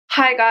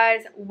Hi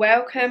guys,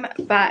 welcome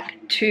back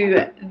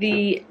to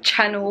the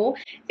channel.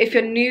 If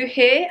you're new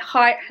here,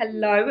 hi,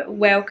 hello,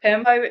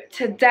 welcome. So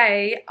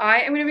today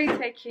I am going to be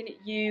taking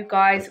you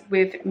guys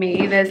with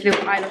me. There's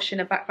little eyelash in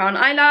the background.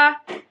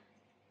 Isla,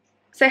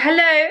 say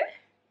hello.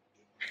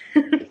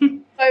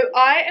 So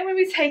I am going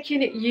to be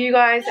taking you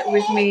guys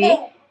with me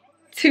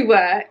to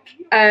work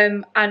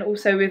and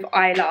also with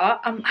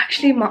Isla.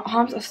 Actually my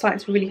arms are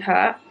starting to really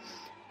hurt.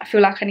 I feel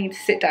like I need to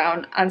sit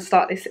down and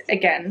start this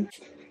again.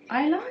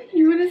 Isla,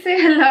 you want to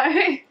say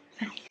hello?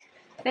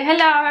 Say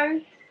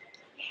hello.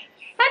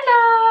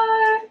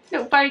 Hello.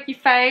 Little bogey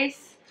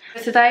face.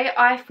 Today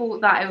I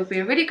thought that it would be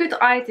a really good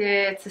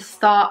idea to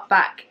start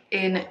back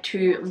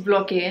into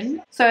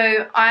vlogging.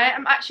 So I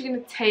am actually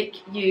going to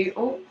take you...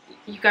 Oh,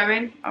 you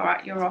going?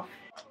 Alright, you're off.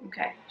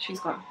 Okay, she's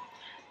gone.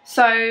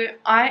 So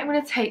I am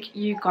going to take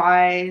you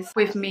guys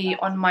with me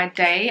on my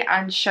day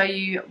and show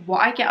you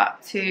what I get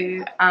up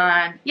to,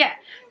 and yeah,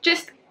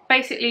 just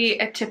basically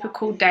a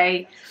typical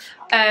day.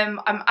 I'm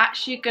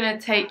actually going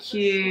to take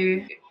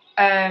you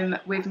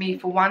with me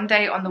for one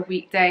day on the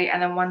weekday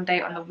and then one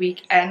day on the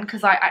weekend,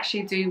 because I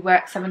actually do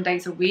work 7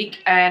 days a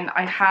week and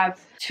I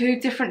have 2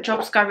 different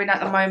jobs going at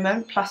the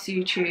moment plus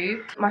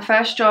YouTube. My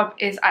first job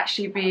is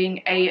actually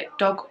being a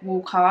dog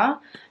walker,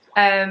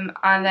 and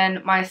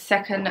then my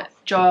second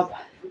job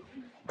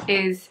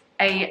is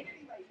a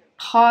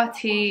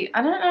party,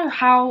 I don't know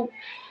how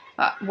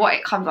what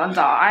it comes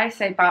under. I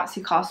say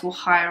bouncy castle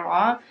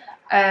hirer,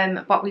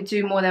 but we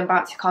do more than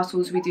bouncy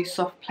castles. We do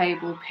soft play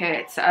ball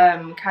pits,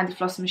 candy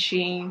floss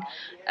machine,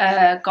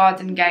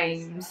 garden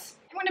games.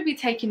 I'm going to be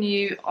taking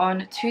you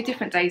on 2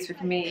 different days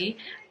with me,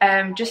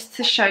 just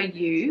to show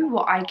you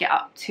what I get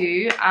up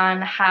to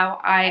and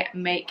how I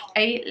make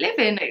a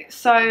living.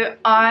 So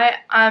I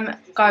am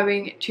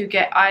going to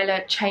get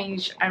Isla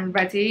changed and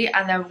ready,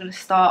 and then we're going to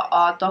start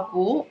our dog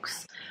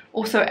walks.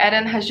 Also,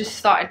 Eden has just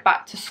started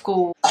back to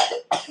school.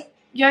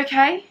 You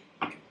okay?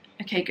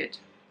 Okay, good.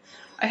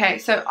 Okay,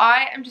 so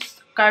I am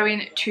just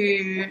going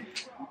to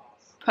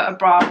put a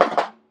bra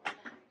on,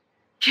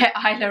 get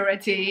Isla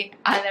ready,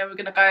 and then we're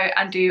going to go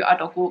and do our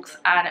dog walks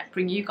and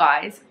bring you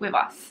guys with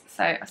us.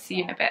 So I'll see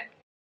you in a bit.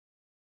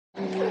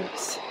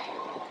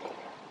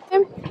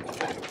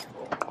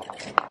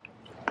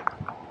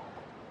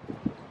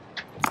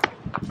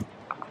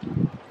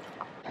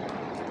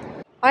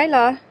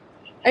 Isla,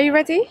 are you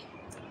ready?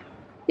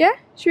 Yeah?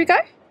 Should we go?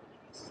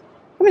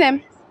 Come on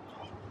in.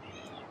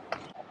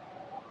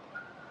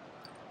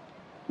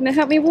 Gonna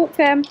help me walk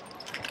them?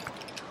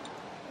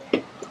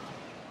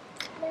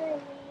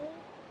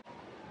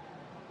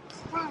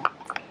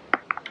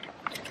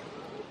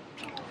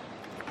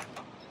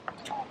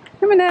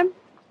 Come on then.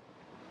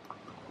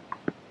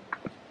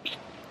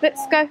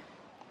 Let's go.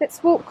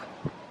 Let's walk.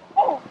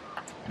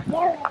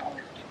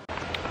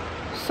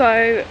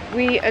 So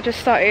we are just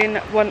starting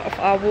one of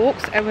our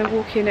walks and we're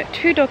walking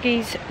 2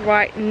 doggies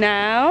right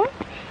now.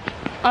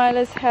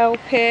 Isla's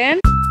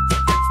helping.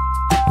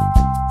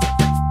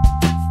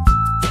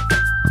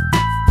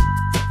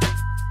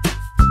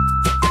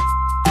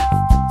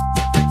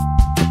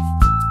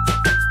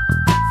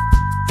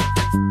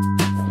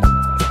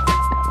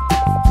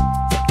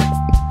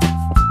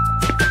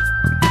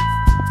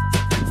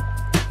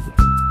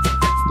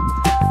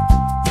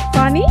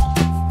 Bunny,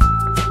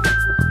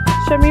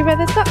 show me where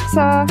the ducks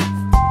are.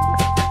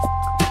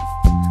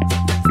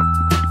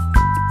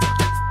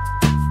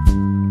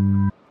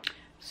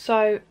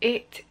 So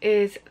it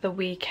is the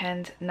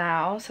weekend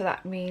now, so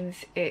that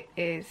means it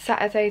is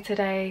Saturday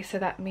today, so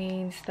that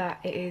means that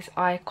it is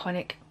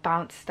iconic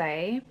bounce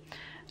day.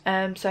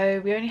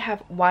 So we only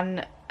have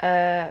one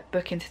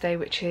booking today,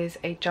 which is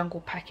a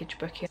jungle package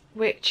booking,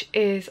 which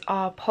is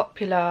our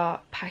popular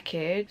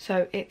package.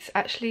 So it's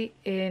actually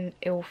in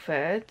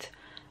Ilford.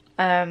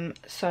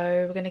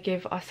 So we're going to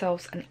give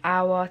ourselves an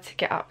hour to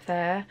get up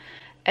there.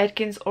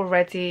 Edgin's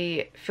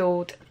already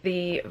filled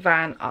the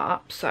van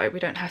up, so we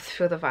don't have to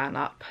fill the van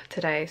up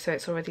today, so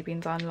it's already been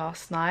done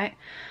last night.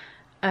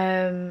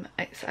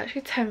 It's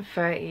actually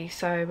 10:30,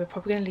 so we're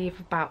probably going to leave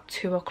about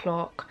 2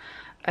 o'clock,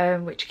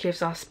 which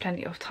gives us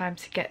plenty of time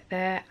to get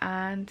there,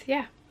 and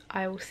yeah,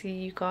 I will see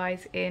you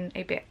guys in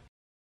a bit.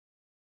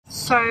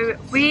 So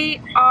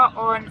we are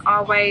on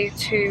our way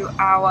to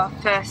our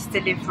first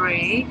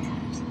delivery.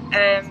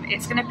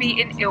 It's going to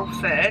be in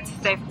Ilford.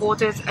 They've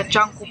ordered a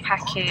jungle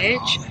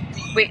package,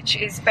 which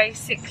is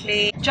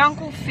basically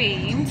jungle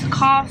themed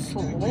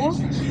castle.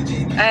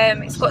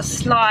 It's got a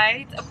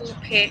slide, a ball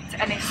pit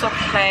and a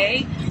soft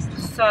play.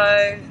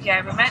 So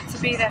yeah, we're meant to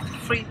be there for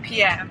 3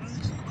 PM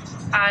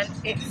and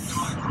it's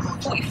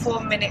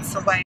 44 minutes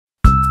away.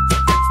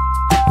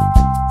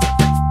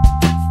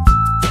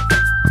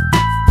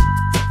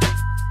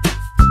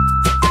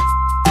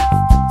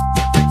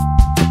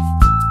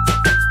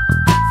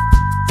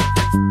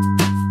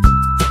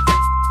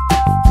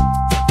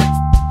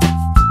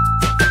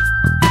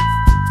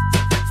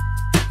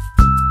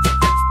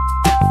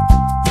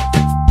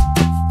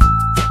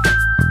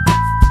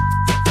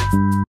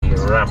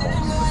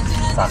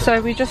 So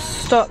we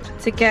just stopped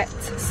to get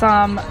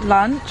some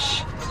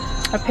lunch.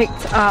 I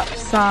picked up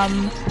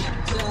some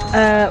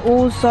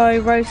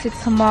orzo roasted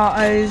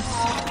tomatoes,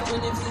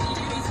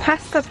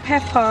 pasta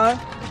pepper.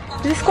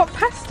 Has this got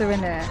pasta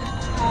in it?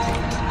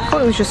 I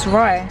thought it was just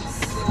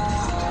rice.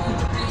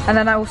 And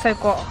then I also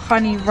got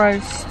honey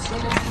roast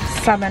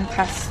salmon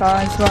pasta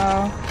as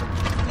well.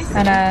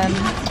 And then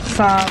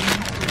some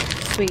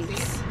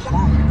sweets.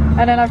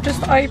 And then I've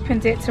just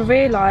opened it to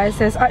realise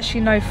there's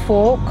actually no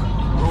fork.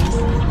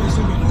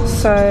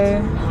 So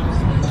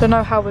I don't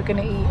know how we're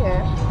gonna eat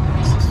it.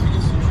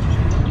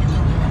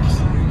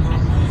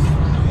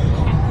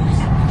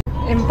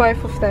 In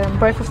both of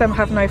them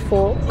have no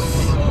forks.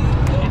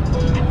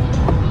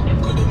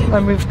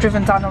 When we've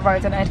driven down the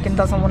road and Edgar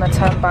doesn't want to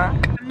turn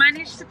back. I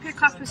managed to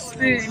pick up a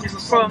spoon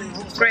from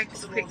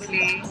Greg's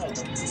quickly,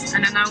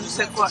 and then I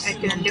also got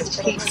Edgar a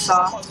little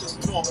pizza.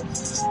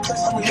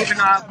 Even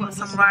though I've got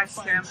some rice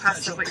here and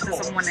pasta, but he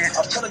doesn't want it.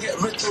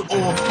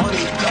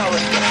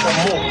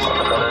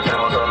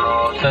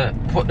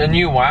 Put the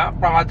new one out,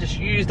 bro. I just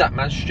used that,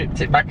 man.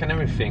 Stripped it back and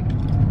everything.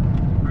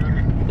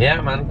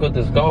 Yeah, man. Good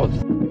as gold.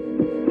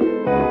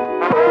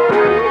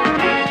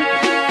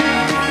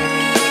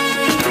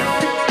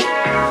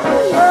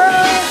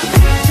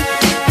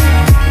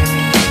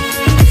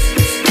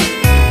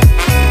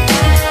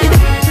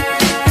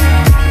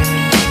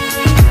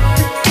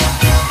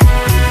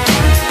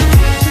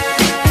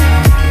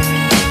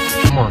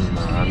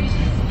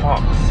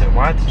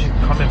 Why did you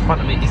come in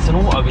front of me? It's an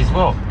auto as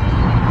well.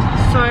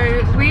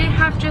 So we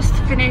have just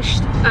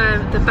finished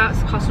the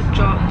Bouncy Castle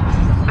job.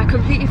 I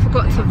completely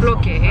forgot to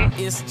vlog it.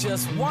 It's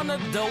just one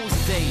of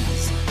those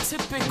days,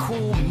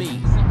 typical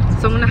me.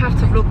 So I'm gonna have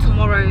to vlog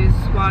tomorrow's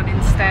one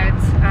instead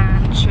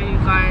and show you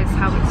guys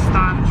how it's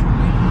done.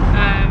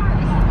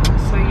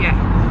 So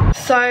yeah.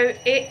 So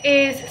it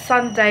is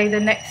Sunday, the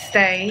next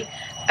day.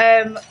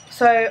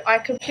 So I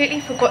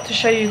completely forgot to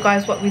show you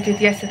guys what we did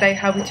yesterday,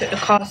 how we took the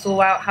castle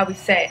out, how we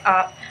set it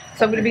up.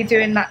 So I'm going to be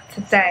doing that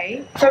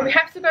today. So we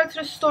have to go to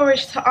the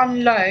storage to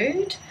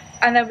unload,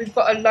 and then we've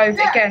got to load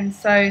again.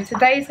 So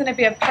today's going to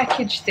be a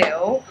package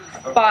deal,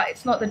 but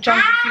it's not the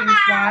Jungle Themes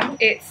one.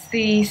 It's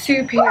the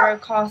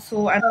superhero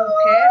castle and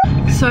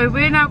pit. So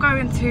we're now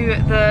going to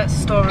the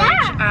storage,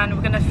 and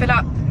we're going to fill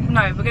up.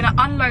 No, we're going to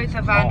unload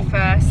the van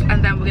first,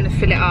 and then we're going to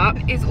fill it up.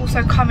 He's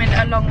also coming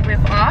along with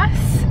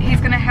us. He's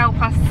going to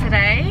help us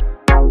today.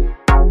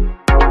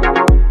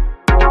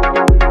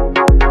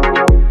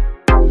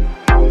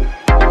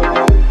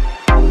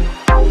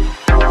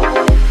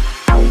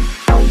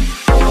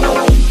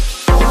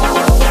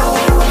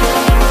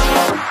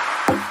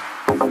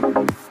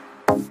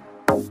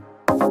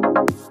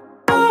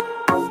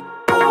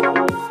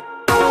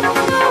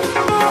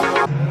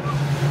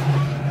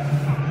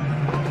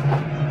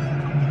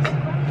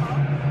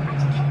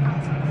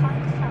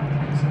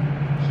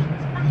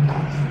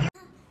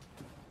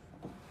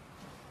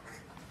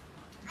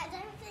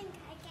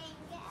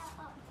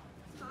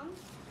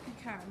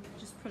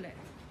 Just pull it.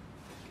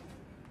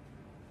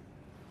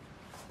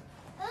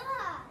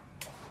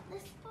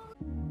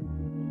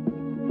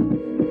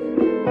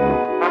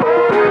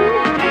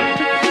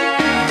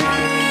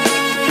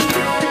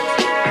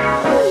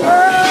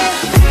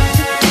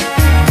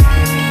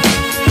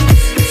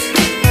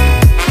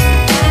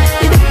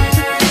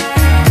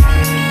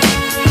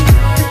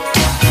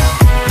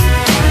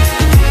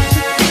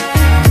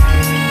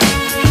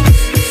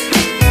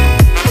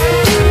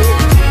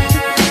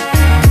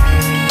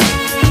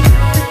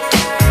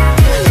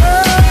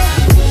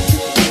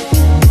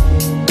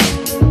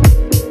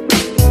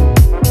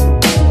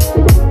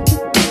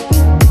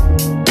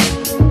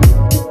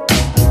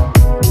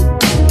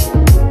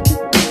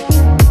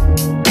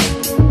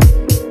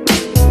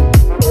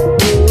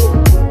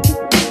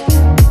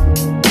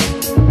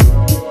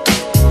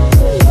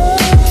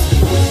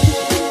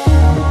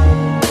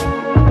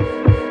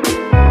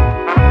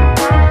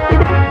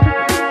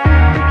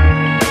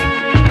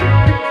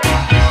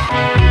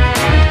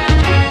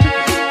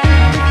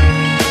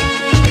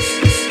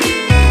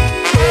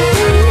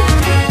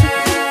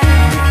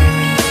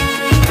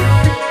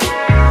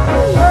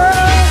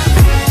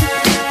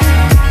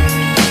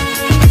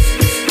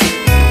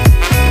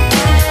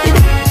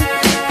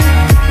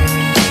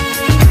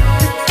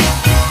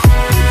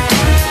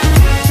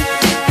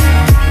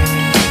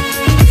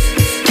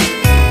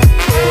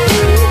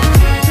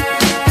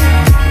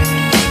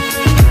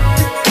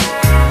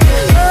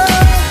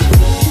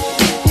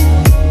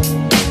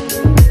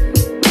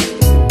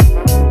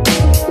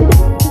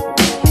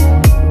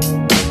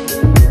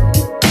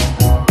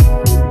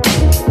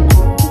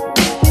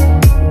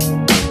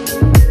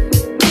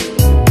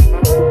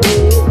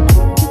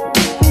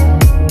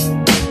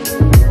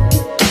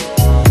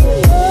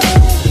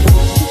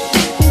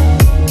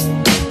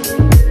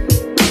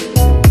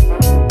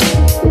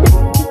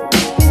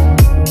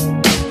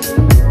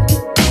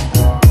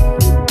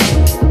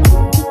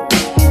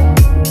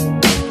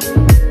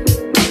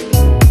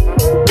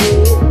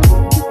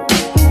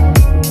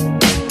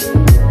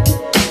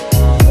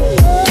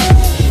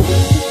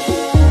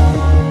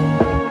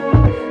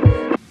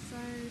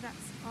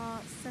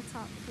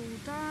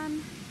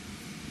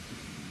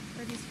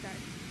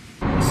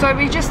 So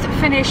we just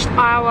finished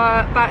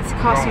our Bouncy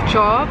Castle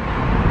job.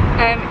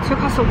 It took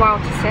us a while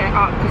to set it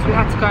up because we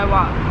had to go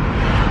up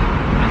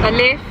a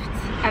lift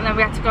and then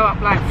we had to go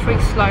up like 3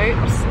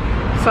 slopes.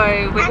 So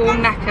we're all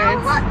knackered.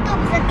 Hot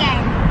dogs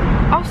again.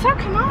 Oh, so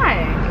can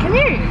I. Can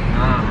you?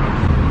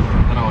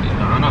 I don't know what you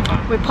know. I'm not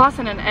that. We're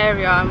passing an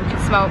area and we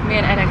can smell, me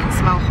and Eden can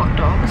smell hot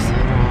dogs.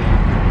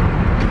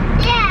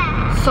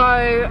 Yeah.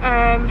 So,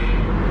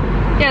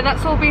 yeah,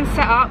 that's all been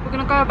set up. We're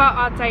gonna go about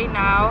our day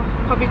now.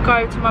 Probably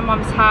go to my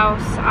mum's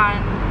house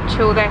and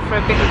chill there for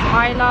a bit with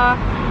Isla,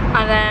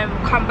 and then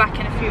we'll come back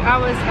in a few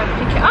hours and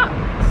pick it up.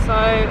 So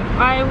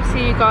I will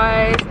see you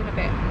guys